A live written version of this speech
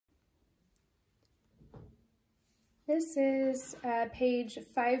This is page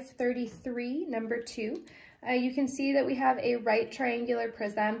 533, number 2. You can see that we have a right triangular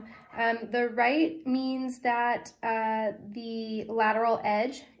prism. The right means that the lateral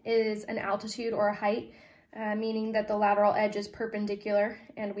edge is an altitude or a height, meaning that the lateral edge is perpendicular,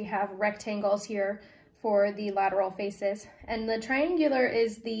 and we have rectangles here for the lateral faces. And the triangular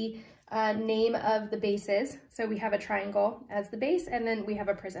is the name of the bases. So we have a triangle as the base, and then we have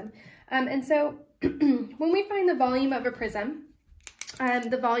a prism. And so when we find the volume of a prism,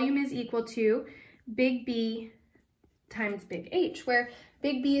 the volume is equal to big B times big H, where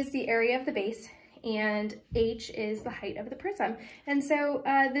big B is the area of the base and H is the height of the prism. And so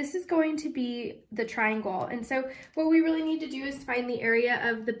this is going to be the triangle. And so what we really need to do is find the area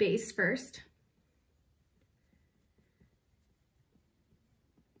of the base first.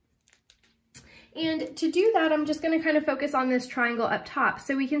 And to do that, I'm just going to kind of focus on this triangle up top.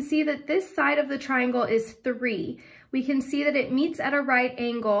 So we can see that this side of the triangle is 3. We can see that it meets at a right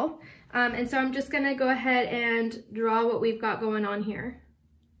angle. And so I'm just going to go ahead and draw what we've got going on here.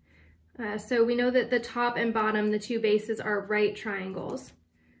 So we know that the top and bottom, the two bases, are right triangles.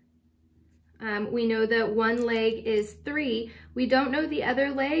 We know that one leg is 3. We don't know the other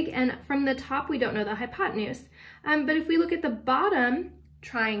leg, and from the top we don't know the hypotenuse. But if we look at the bottom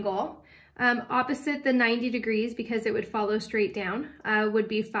triangle, opposite the 90 degrees, because it would follow straight down, would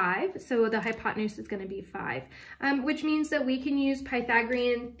be 5. So the hypotenuse is going to be 5, which means that we can use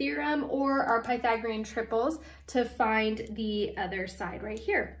Pythagorean theorem or our Pythagorean triples to find the other side right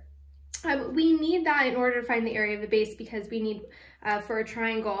here. We need that in order to find the area of the base, because we need, for a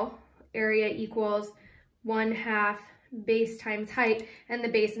triangle, area equals 1/2 base times height, and the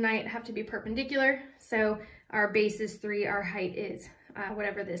base and height have to be perpendicular. So our base is 3, our height is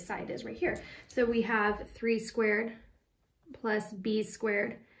whatever this side is right here. So we have 3 squared plus b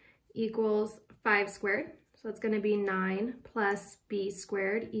squared equals 5 squared. So it's going to be 9 plus b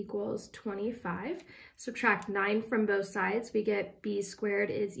squared equals 25. Subtract 9 from both sides, we get b squared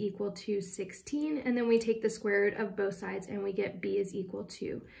is equal to 16, and then we take the square root of both sides and we get b is equal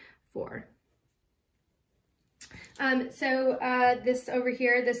to 4. This over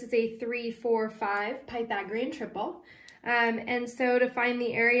here, this is a 3, 4, 5 Pythagorean triple. And so to find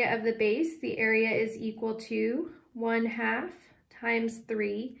the area of the base, the area is equal to 1/2 times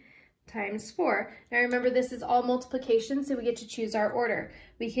 3 times 4. Now remember, this is all multiplication, so we get to choose our order.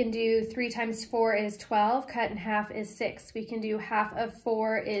 We can do 3 times 4 is 12, cut in half is 6. We can do half of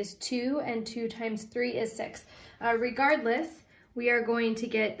 4 is 2, and 2 times 3 is 6. Regardless, we are going to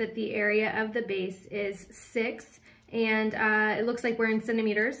get that the area of the base is 6, and it looks like we're in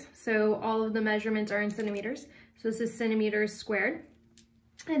centimeters, so all of the measurements are in centimeters. So this is centimeters squared.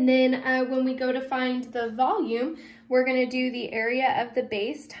 And then when we go to find the volume, we're going to do the area of the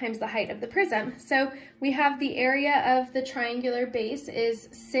base times the height of the prism. So we have the area of the triangular base is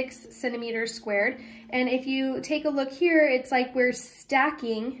 6 centimeters squared. And if you take a look here, it's like we're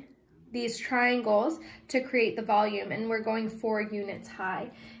stacking these triangles to create the volume, and we're going 4 units high.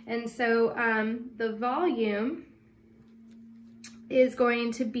 And so the volume is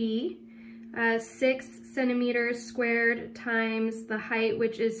going to be 6 centimeters squared times the height,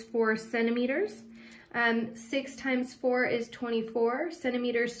 which is 4 centimeters. 6 times 4 is 24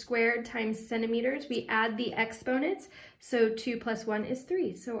 centimeters squared times centimeters. We add the exponents, so 2 plus 1 is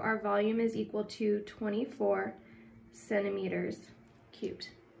 3. So our volume is equal to 24 centimeters cubed.